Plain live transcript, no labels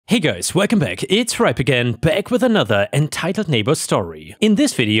Hey guys, welcome back. It's Ripe again, back with another entitled neighbor story. In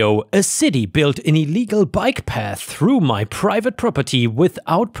this video, a city built an illegal bike path through my private property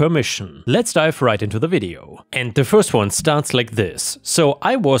without permission. Let's dive right into the video. And the first one starts like this. So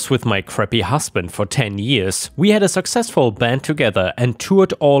I was with my crappy husband for 10 years. We had a successful band together and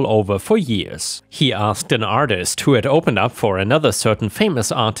toured all over for years. He asked an artist who had opened up for another certain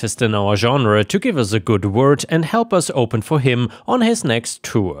famous artist in our genre to give us a good word and help us open for him on his next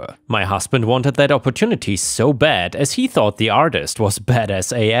tour. My husband wanted that opportunity so bad as he thought the artist was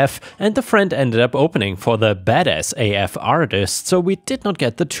badass AF, and the friend ended up opening for the badass AF artist, so we did not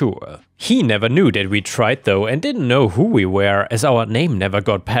get the tour. He never knew that we tried though and didn't know who we were, as our name never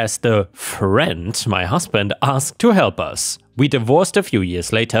got past the friend my husband asked to help us. We divorced a few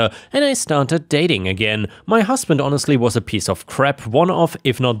years later and I started dating again. My husband honestly was a piece of crap, one of,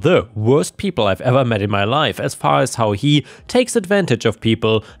 if not the worst people I've ever met in my life as far as how he takes advantage of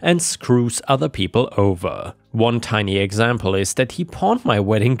people and screws other people over. One tiny example is that he pawned my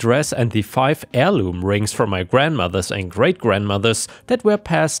wedding dress and the 5 heirloom rings from my grandmothers and great-grandmothers that were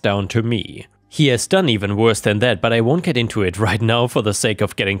passed down to me. He has done even worse than that, but I won't get into it right now for the sake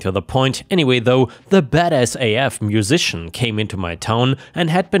of getting to the point. Anyway though, the badass AF musician came into my town and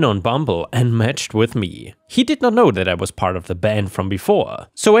had been on Bumble and matched with me. He did not know that I was part of the band from before.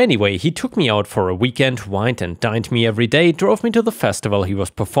 So anyway, he took me out for a weekend, wined and dined me every day, drove me to the festival he was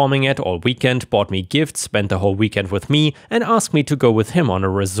performing at all weekend, bought me gifts, spent the whole weekend with me, and asked me to go with him on a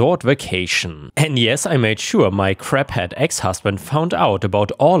resort vacation. And yes, I made sure my craphead ex-husband found out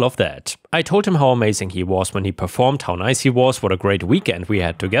about all of that. I told him how amazing he was when he performed, how nice he was, what a great weekend we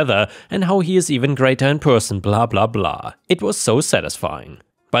had together, and how he is even greater in person, blah blah blah. It was so satisfying.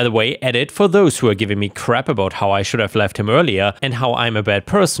 By the way, edit, for those who are giving me crap about how I should have left him earlier and how I'm a bad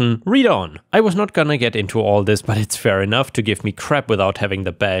person, read on. I was not gonna get into all this, but it's fair enough to give me crap without having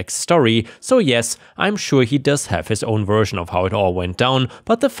the backstory, so yes, I'm sure he does have his own version of how it all went down,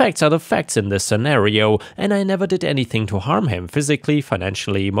 but the facts are the facts in this scenario, and I never did anything to harm him physically,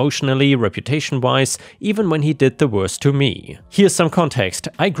 financially, emotionally, reputation-wise, even when he did the worst to me. Here's some context.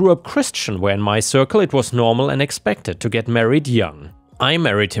 I grew up Christian, where in my circle it was normal and expected to get married young. I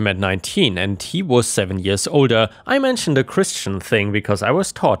married him at 19 and he was 7 years older. I mentioned the Christian thing because I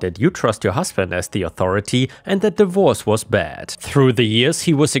was taught that you trust your husband as the authority and that divorce was bad. Through the years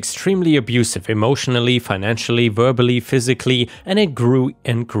he was extremely abusive emotionally, financially, verbally, physically, and it grew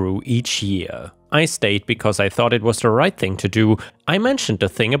and grew each year. I stayed because I thought it was the right thing to do. I mentioned the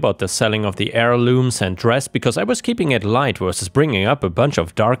thing about the selling of the heirlooms and dress because I was keeping it light versus bringing up a bunch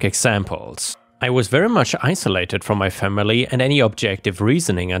of dark examples. I was very much isolated from my family and any objective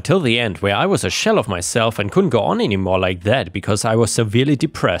reasoning until the end, where I was a shell of myself and couldn't go on anymore like that because I was severely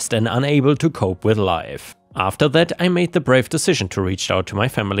depressed and unable to cope with life. After that, I made the brave decision to reach out to my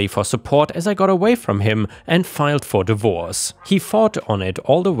family for support as I got away from him and filed for divorce. He fought on it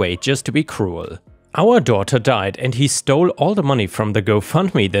all the way just to be cruel. Our daughter died and he stole all the money from the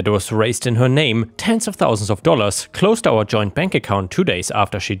GoFundMe that was raised in her name, tens of thousands of dollars, closed our joint bank account 2 days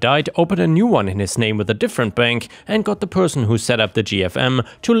after she died, opened a new one in his name with a different bank, and got the person who set up the GFM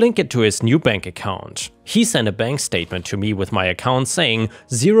to link it to his new bank account. He sent a bank statement to me with my account saying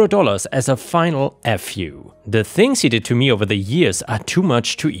 $0 as a final F you. The things he did to me over the years are too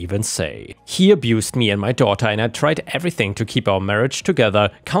much to even say. He abused me and my daughter and I tried everything to keep our marriage together,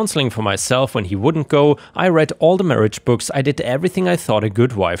 counseling for myself when he wouldn't go, I read all the marriage books, I did everything I thought a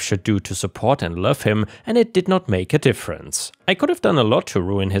good wife should do to support and love him, and it did not make a difference. I could have done a lot to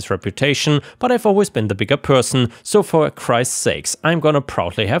ruin his reputation, but I've always been the bigger person, so for Christ's sakes, I'm gonna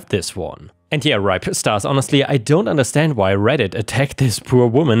proudly have this one. And yeah, Ripe Stars, honestly, I don't understand why Reddit attacked this poor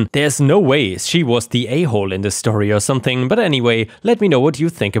woman. There's no way she was the a-hole in this story or something, but anyway, let me know what you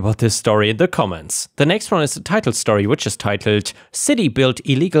think about this story in the comments. The next one is the title story, which is titled, City Built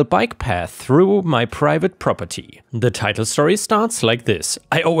Illegal Bike Path Through My Private Property. The title story starts like this.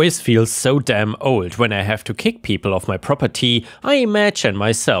 I always feel so damn old when I have to kick people off my property. I imagine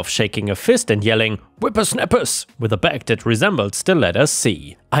myself shaking a fist and yelling, "Whippersnappers!" with a back that resembles the letter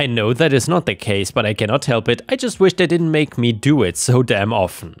C. I know that is not the case, but I cannot help it. I just wish they didn't make me do it so damn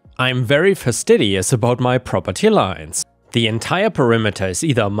often. I'm very fastidious about my property lines. The entire perimeter is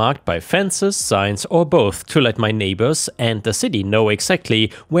either marked by fences, signs, or both to let my neighbors and the city know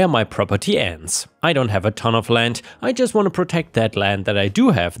exactly where my property ends. I don't have a ton of land, I just want to protect that land that I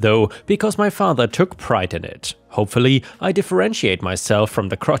do have though, because my father took pride in it. Hopefully, I differentiate myself from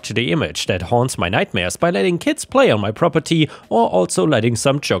the crotchety image that haunts my nightmares by letting kids play on my property or also letting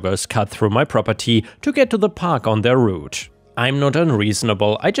some joggers cut through my property to get to the park on their route. I'm not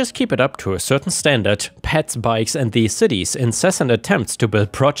unreasonable, I just keep it up to a certain standard. Pets, bikes and the city's incessant attempts to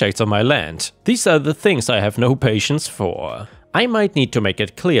build projects on my land. These are the things I have no patience for. I might need to make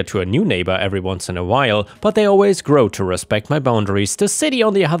it clear to a new neighbor every once in a while, but they always grow to respect my boundaries. The city,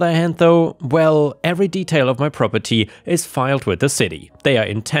 on the other hand, though, well, every detail of my property is filed with the city. They are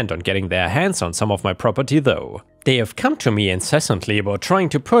intent on getting their hands on some of my property, though. They have come to me incessantly about trying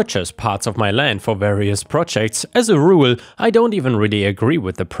to purchase parts of my land for various projects. As a rule, I don't even really agree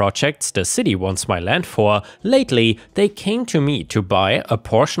with the projects the city wants my land for. Lately, they came to me to buy a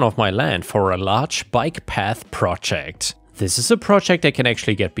portion of my land for a large bike path project. This is a project I can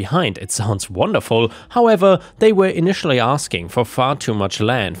actually get behind, it sounds wonderful. However, they were initially asking for far too much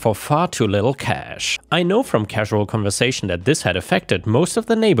land for far too little cash. I know from casual conversation that this had affected most of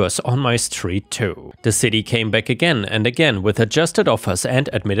the neighbors on my street too. The city came back again and again with adjusted offers,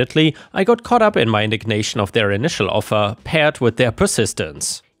 and admittedly, I got caught up in my indignation of their initial offer paired with their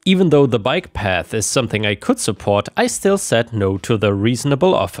persistence. Even though the bike path is something I could support, I still said no to the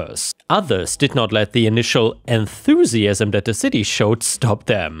reasonable offers. Others did not let the initial enthusiasm that the city showed stop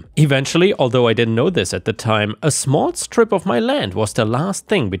them. Eventually, although I didn't know this at the time, a small strip of my land was the last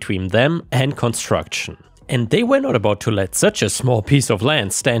thing between them and construction. And they were not about to let such a small piece of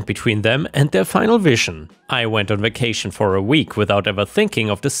land stand between them and their final vision. I went on vacation for a week without ever thinking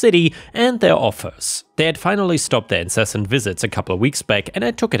of the city and their offers. They had finally stopped their incessant visits a couple of weeks back, and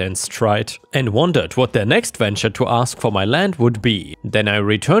I took it in stride and wondered what their next venture to ask for my land would be. Then I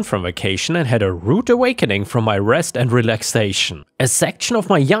returned from vacation and had a rude awakening from my rest and relaxation. A section of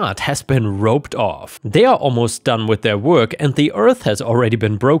my yard has been roped off. They are almost done with their work, and the earth has already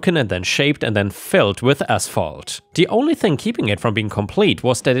been broken and then shaped and then filled with asphalt. The only thing keeping it from being complete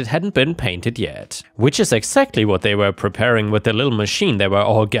was that it hadn't been painted yet, which is exactly what they were preparing with the little machine they were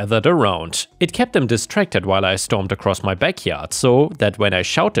all gathered around. It kept them distracted while I stormed across my backyard, so that when I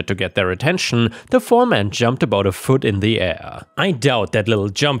shouted to get their attention, the foreman jumped about a foot in the air. I doubt that little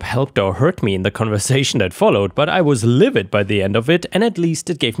jump helped or hurt me in the conversation that followed, but I was livid by the end of it, and at least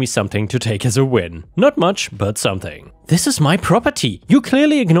it gave me something to take as a win. Not much, but something. This is my property. You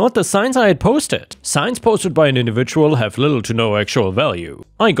clearly ignored the signs I had posted. Signs posted by an individual have little to no actual value.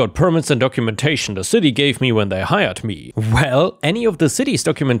 I got permits and documentation the city gave me when they hired me. Well, any of the city's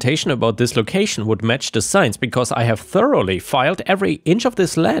documentation about this location would match the signs because I have thoroughly filed every inch of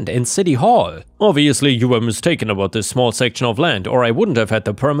this land in City Hall. Obviously, you were mistaken about this small section of land, or I wouldn't have had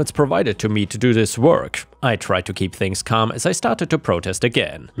the permits provided to me to do this work. I tried to keep things calm as I started to protest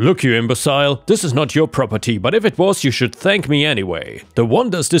again. Look, you imbecile, this is not your property, but if it was, you should thank me anyway. The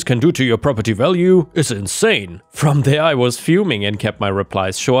wonders this can do to your property value is insane. From there I was fuming and kept my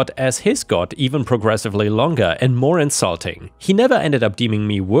replies short, as his got even progressively longer and more insulting. He never ended up deeming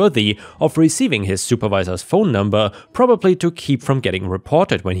me worthy of receiving his supervisor's phone number, probably to keep from getting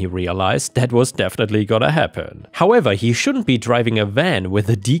reported when he realized that was definitely gonna happen. However, he shouldn't be driving a van with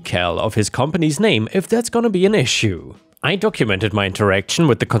a decal of his company's name if that's gonna be an issue. I documented my interaction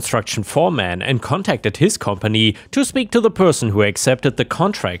with the construction foreman and contacted his company to speak to the person who accepted the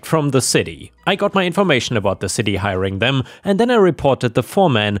contract from the city. I got my information about the city hiring them, and then I reported the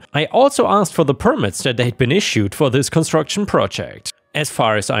foreman. I also asked for the permits that they'd been issued for this construction project. As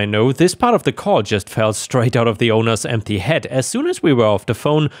far as I know, this part of the call just fell straight out of the owner's empty head as soon as we were off the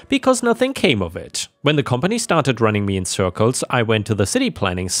phone, because nothing came of it. When the company started running me in circles, I went to the city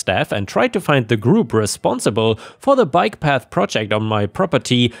planning staff and tried to find the group responsible for the bike path project on my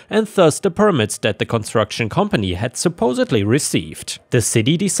property, and thus the permits that the construction company had supposedly received. The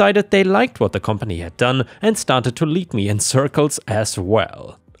city decided they liked what the company had done and started to lead me in circles as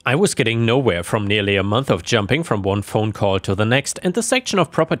well. I was getting nowhere from nearly a month of jumping from one phone call to the next, and the section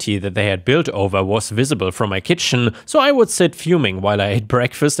of property that they had built over was visible from my kitchen, so I would sit fuming while I ate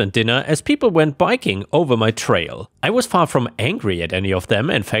breakfast and dinner as people went biking over my trail. I was far from angry at any of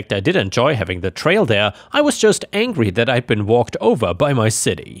them. In fact, I did enjoy having the trail there. I was just angry that I'd been walked over by my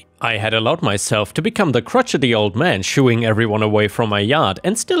city. I had allowed myself to become the crotchety old man shooing everyone away from my yard,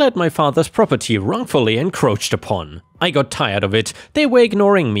 and still had my father's property wrongfully encroached upon. I got tired of it. They were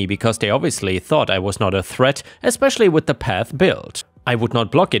ignoring me because they obviously thought I was not a threat, especially with the path built. I would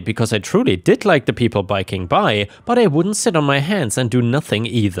not block it because I truly did like the people biking by, but I wouldn't sit on my hands and do nothing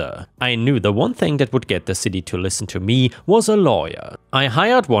either. I knew the one thing that would get the city to listen to me was a lawyer. I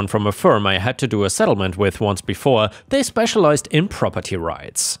hired one from a firm I had to do a settlement with once before. They specialized in property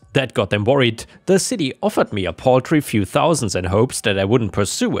rights. That got them worried. The city offered me a paltry few thousands in hopes that I wouldn't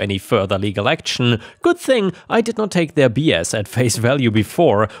pursue any further legal action. Good thing I did not take their BS at face value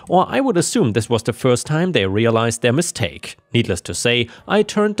before, or I would assume this was the first time they realized their mistake. Needless to say, I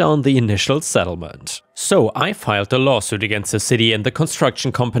turned down the initial settlement. So I filed a lawsuit against the city and the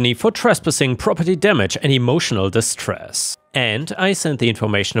construction company for trespassing, property damage and emotional distress. And I sent the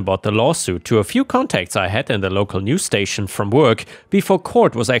information about the lawsuit to a few contacts I had in the local news station from work. Before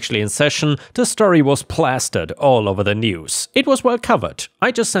court was actually in session, the story was plastered all over the news. It was well covered.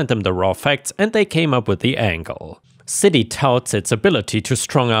 I just sent them the raw facts and they came up with the angle. City touts its ability to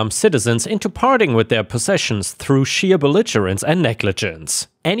strong-arm citizens into parting with their possessions through sheer belligerence and negligence.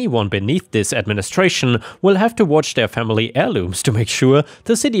 Anyone beneath this administration will have to watch their family heirlooms to make sure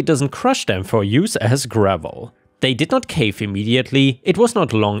the city doesn't crush them for use as gravel. They did not cave immediately. It was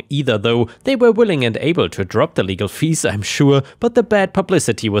not long either though. They were willing and able to drop the legal fees, I'm sure, but the bad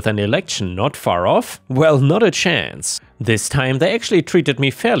publicity with an election not far off? Well, not a chance. This time they actually treated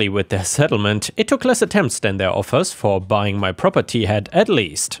me fairly with their settlement. It took less attempts than their offers for buying my property had, at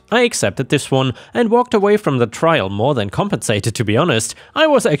least. I accepted this one and walked away from the trial more than compensated, to be honest. I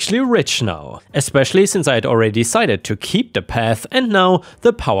was actually rich now. Especially since I had already decided to keep the path and now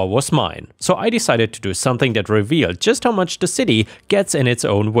the power was mine. So I decided to do something that revealed just how much the city gets in its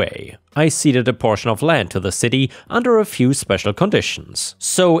own way. I ceded a portion of land to the city under a few special conditions.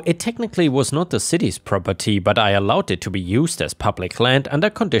 So it technically was not the city's property, but I allowed it to be used as public land under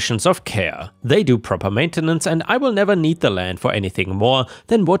conditions of care. They do proper maintenance and I will never need the land for anything more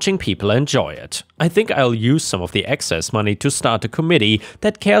than watching people enjoy it. I think I'll use some of the excess money to start a committee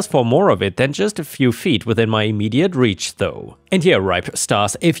that cares for more of it than just a few feet within my immediate reach though. And here, ripe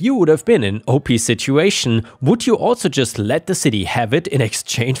stars, if you would have been in OP's situation, would you also just let the city have it in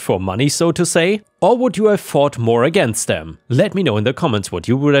exchange for money, so to say? Or would you have fought more against them? Let me know in the comments what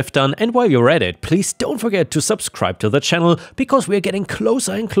you would have done, and while you're at it, please don't forget to subscribe to the channel, because we're getting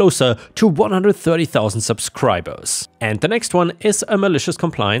closer and closer to 130,000 subscribers. And the next one is a malicious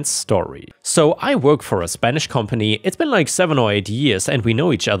compliance story. So I work for a Spanish company. It's been like 7 or 8 years and we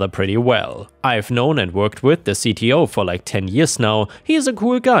know each other pretty well. I've known and worked with the CTO for like 10 years now. He is a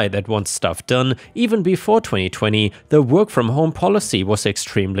cool guy that wants stuff done. Even before 2020, the work from home policy was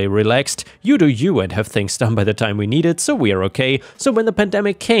extremely relaxed. You do you and have things done by the time we need it, so we are okay. So when the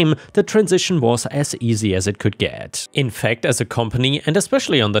pandemic came, the transition was as easy as it could get. In fact, as a company, and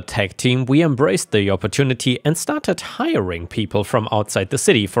especially on the tech team, we embraced the opportunity and started hiring people from outside the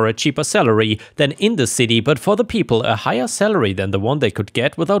city for a cheaper salary than in the city, but for the people a higher salary than the one they could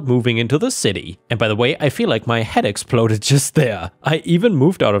get without moving into the city. And by the way, I feel like my head exploded just there. I even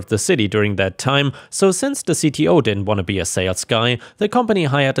moved out of the city during that time, so since the CTO didn't want to be a sales guy, the company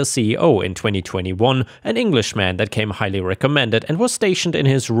hired a CEO in 2021, an Englishman that came highly recommended and was stationed in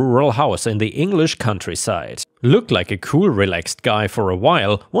his rural house in the English countryside. Looked like a cool, relaxed guy for a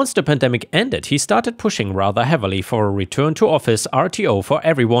while. Once the pandemic ended, he started pushing rather heavily for a return to office RTO for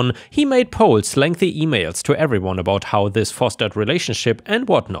everyone. He made polls, lengthy emails to everyone about how this fostered relationship and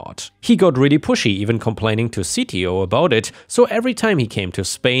whatnot. He got really pushy, even complaining to CTO about it, so every time he came to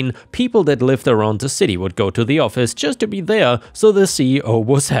Spain, people that lived around the city would go to the office just to be there, so the CEO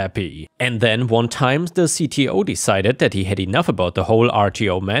was happy. And then one time the CTO decided that he had enough about the whole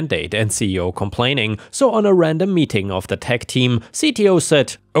RTO mandate and CEO complaining, so on a random meeting of the tech team, CTO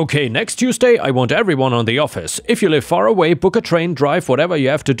said, "Okay, next Tuesday I want everyone on the office. If you live far away, book a train, drive, whatever you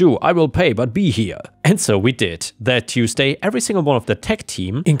have to do. I will pay, but be here." And so we did. That Tuesday, every single one of the tech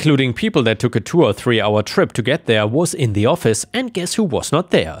team, including people that took a 2 or 3 hour trip to get there, was in the office, and guess who was not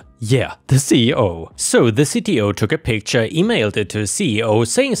there? Yeah, the CEO. So the CTO took a picture, emailed it to the CEO,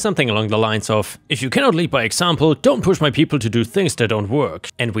 saying something along the lines of, "If you cannot lead by example, don't push my people to do things that don't work."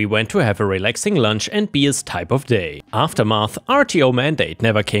 And we went to have a relaxing lunch and beers type of day. Aftermath, RTO mandate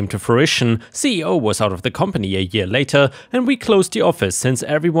never came to fruition, CEO was out of the company a year later, and we closed the office since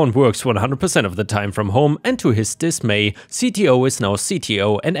everyone works 100% of the time from home, and to his dismay, CTO is now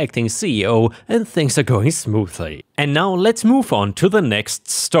CTO and acting CEO, and things are going smoothly. And now let's move on to the next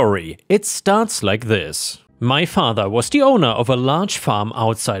story. It starts like this. My father was the owner of a large farm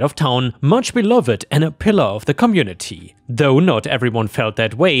outside of town, much beloved and a pillar of the community. Though not everyone felt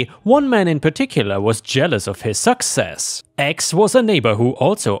that way, one man in particular was jealous of his success. X was a neighbor who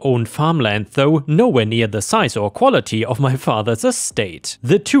also owned farmland, though nowhere near the size or quality of my father's estate.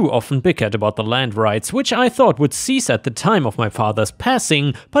 The two often bickered about the land rights, which I thought would cease at the time of my father's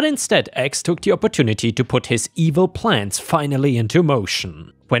passing, but instead X took the opportunity to put his evil plans finally into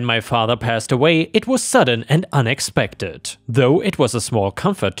motion. When my father passed away, it was sudden and unexpected. Though it was a small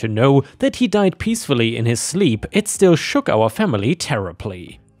comfort to know that he died peacefully in his sleep, it still shook our family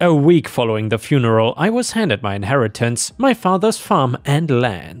terribly. A week following the funeral, I was handed my inheritance, my father's farm and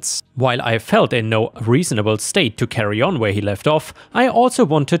lands. While I felt in no reasonable state to carry on where he left off, I also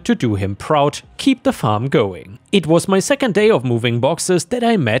wanted to do him proud, keep the farm going. It was my second day of moving boxes that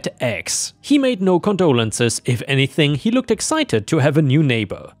I met X. He made no condolences, if anything, he looked excited to have a new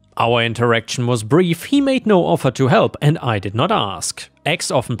neighbor. Our interaction was brief, he made no offer to help and I did not ask. X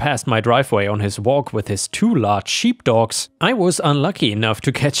often passed my driveway on his walk with his 2 large sheepdogs. I was unlucky enough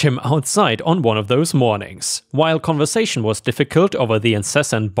to catch him outside on one of those mornings. While conversation was difficult over the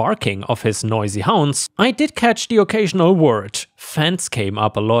incessant barking of his noisy hounds, I did catch the occasional word. Fence came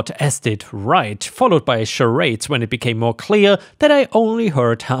up a lot, as did right, followed by charades when it became more clear that I only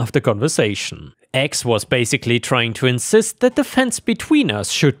heard half the conversation. X was basically trying to insist that the fence between us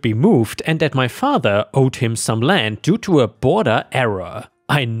should be moved and that my father owed him some land due to a border error.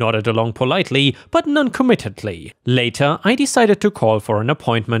 I nodded along politely, but non-committedly. Later, I decided to call for an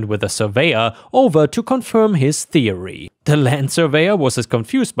appointment with a surveyor over to confirm his theory. The land surveyor was as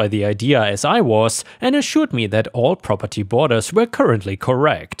confused by the idea as I was and assured me that all property borders were currently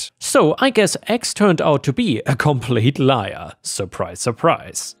correct. So I guess X turned out to be a complete liar. Surprise,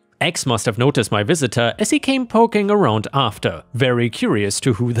 surprise. X must have noticed my visitor as he came poking around after, very curious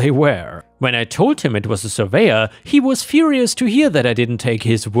to who they were. When I told him it was a surveyor, he was furious to hear that I didn't take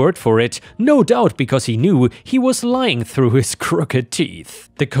his word for it, no doubt because he knew he was lying through his crooked teeth.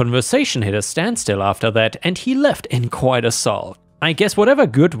 The conversation hit a standstill after that and he left in quite a sulk. I guess whatever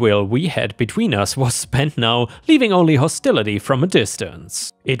goodwill we had between us was spent now, leaving only hostility from a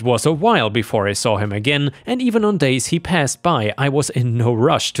distance. It was a while before I saw him again, and even on days he passed by I was in no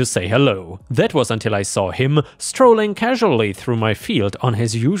rush to say hello. That was until I saw him strolling casually through my field on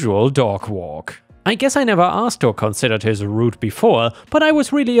his usual dog walk. I guess I never asked or considered his route before, but I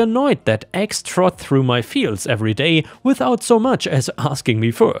was really annoyed that X trod through my fields every day without so much as asking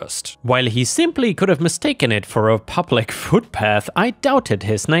me first. While he simply could have mistaken it for a public footpath, I doubted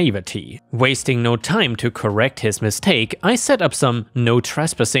his naivety. Wasting no time to correct his mistake, I set up some no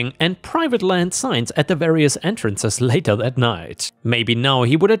trespassing and private land signs at the various entrances later that night. Maybe now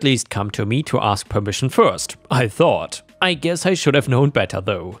he would at least come to me to ask permission first, I thought. I guess I should have known better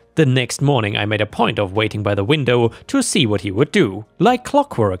though. The next morning I made a point of waiting by the window to see what he would do. Like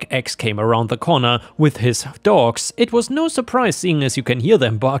clockwork, X came around the corner with his dogs. It was no surprise seeing as you can hear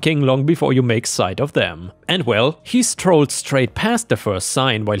them barking long before you make sight of them. And well, he strolled straight past the first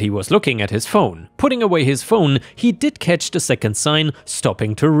sign while he was looking at his phone. Putting away his phone, he did catch the second sign,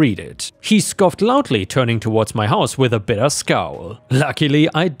 stopping to read it. He scoffed loudly, turning towards my house with a bitter scowl. Luckily,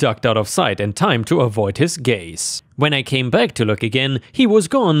 I ducked out of sight in time to avoid his gaze. When I came back to look again, he was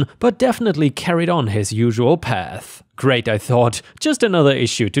gone, but definitely carried on his usual path. Great, I thought, just another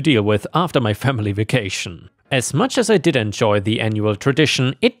issue to deal with after my family vacation. As much as I did enjoy the annual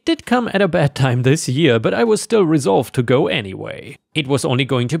tradition, it did come at a bad time this year, but I was still resolved to go anyway. It was only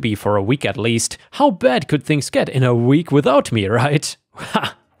going to be for a week at least. How bad could things get in a week without me, right?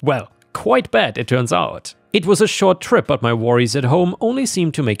 Ha! Well, quite bad it turns out. It was a short trip, but my worries at home only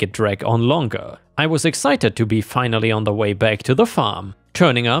seemed to make it drag on longer. I was excited to be finally on the way back to the farm.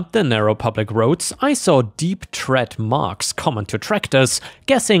 Turning up the narrow public roads, I saw deep tread marks common to tractors,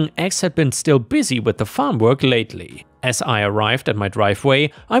 guessing X had been still busy with the farm work lately. As I arrived at my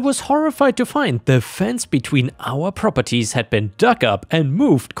driveway, I was horrified to find the fence between our properties had been dug up and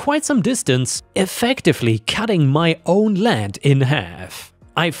moved quite some distance, effectively cutting my own land in half.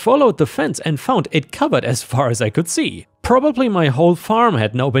 I followed the fence and found it covered as far as I could see. Probably my whole farm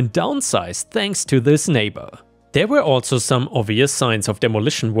had now been downsized thanks to this neighbor. There were also some obvious signs of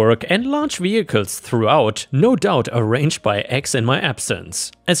demolition work and large vehicles throughout, no doubt arranged by X in my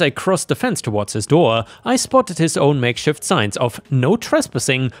absence. As I crossed the fence towards his door, I spotted his own makeshift signs of no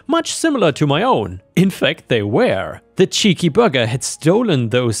trespassing, much similar to my own. In fact, they were. The cheeky bugger had stolen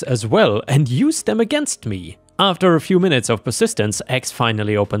those as well and used them against me. After a few minutes of persistence, X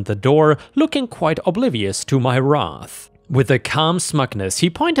finally opened the door, looking quite oblivious to my wrath. With a calm smugness, he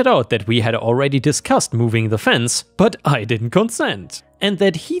pointed out that we had already discussed moving the fence, but I didn't consent. And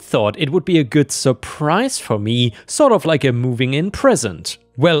that he thought it would be a good surprise for me, sort of like a moving in present.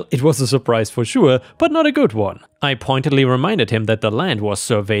 Well, it was a surprise for sure, but not a good one. I pointedly reminded him that the land was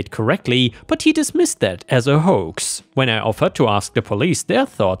surveyed correctly, but he dismissed that as a hoax. When I offered to ask the police their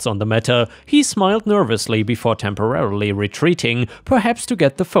thoughts on the matter, he smiled nervously before temporarily retreating, perhaps to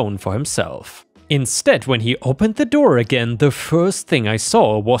get the phone for himself. Instead, when he opened the door again, the first thing I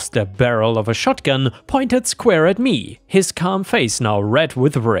saw was the barrel of a shotgun pointed square at me, his calm face now red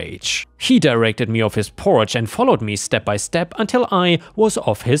with rage. He directed me off his porch and followed me step by step until I was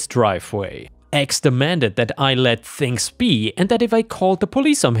off his driveway. X demanded that I let things be and that if I called the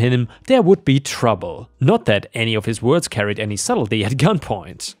police on him, there would be trouble. Not that any of his words carried any subtlety at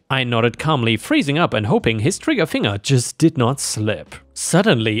gunpoint. I nodded calmly, freezing up and hoping his trigger finger just did not slip.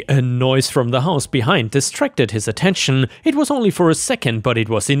 Suddenly, a noise from the house behind distracted his attention. It was only for a second, but it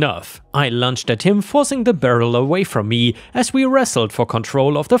was enough. I lunged at him, forcing the barrel away from me as we wrestled for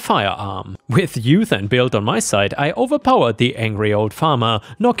control of the firearm. With youth and build on my side, I overpowered the angry old farmer,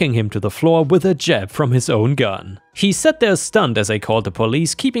 knocking him to the floor with a jab from his own gun. He sat there stunned as I called the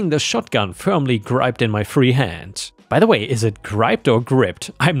police, keeping the shotgun firmly gripped in my free hand. By the way, is it gripped or gripped?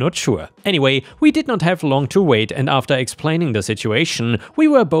 I'm not sure. Anyway, we did not have long to wait, and after explaining the situation, we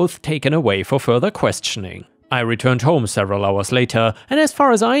were both taken away for further questioning. I returned home several hours later, and as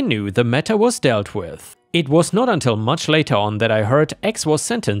far as I knew, the matter was dealt with. It was not until much later on that I heard X was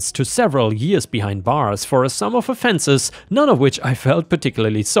sentenced to several years behind bars for a sum of offenses, none of which I felt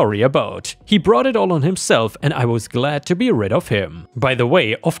particularly sorry about. He brought it all on himself, and I was glad to be rid of him. By the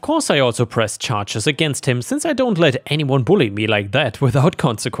way, of course I also pressed charges against him, since I don't let anyone bully me like that without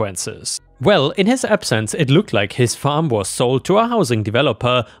consequences. Well, in his absence, it looked like his farm was sold to a housing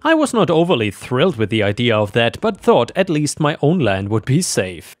developer. I was not overly thrilled with the idea of that, but thought at least my own land would be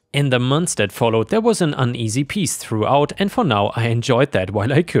safe. In the months that followed, there was an uneasy peace throughout, and for now I enjoyed that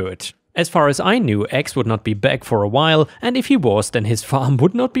while I could. As far as I knew, X would not be back for a while, and if he was, then his farm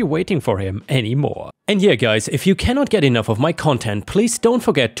would not be waiting for him anymore. And yeah guys, if you cannot get enough of my content, please don't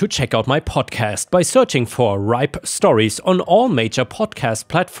forget to check out my podcast by searching for Ripe Stories on all major podcast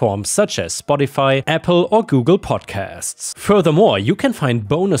platforms such as Spotify, Apple or Google Podcasts. Furthermore, you can find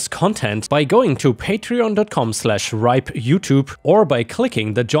bonus content by going to patreon.com/ripeyoutube or by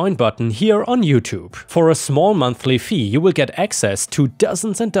clicking the join button here on YouTube. For a small monthly fee, you will get access to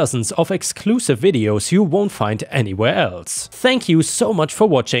dozens and dozens of exclusive videos you won't find anywhere else. Thank you so much for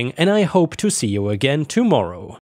watching, and I hope to see you again tomorrow.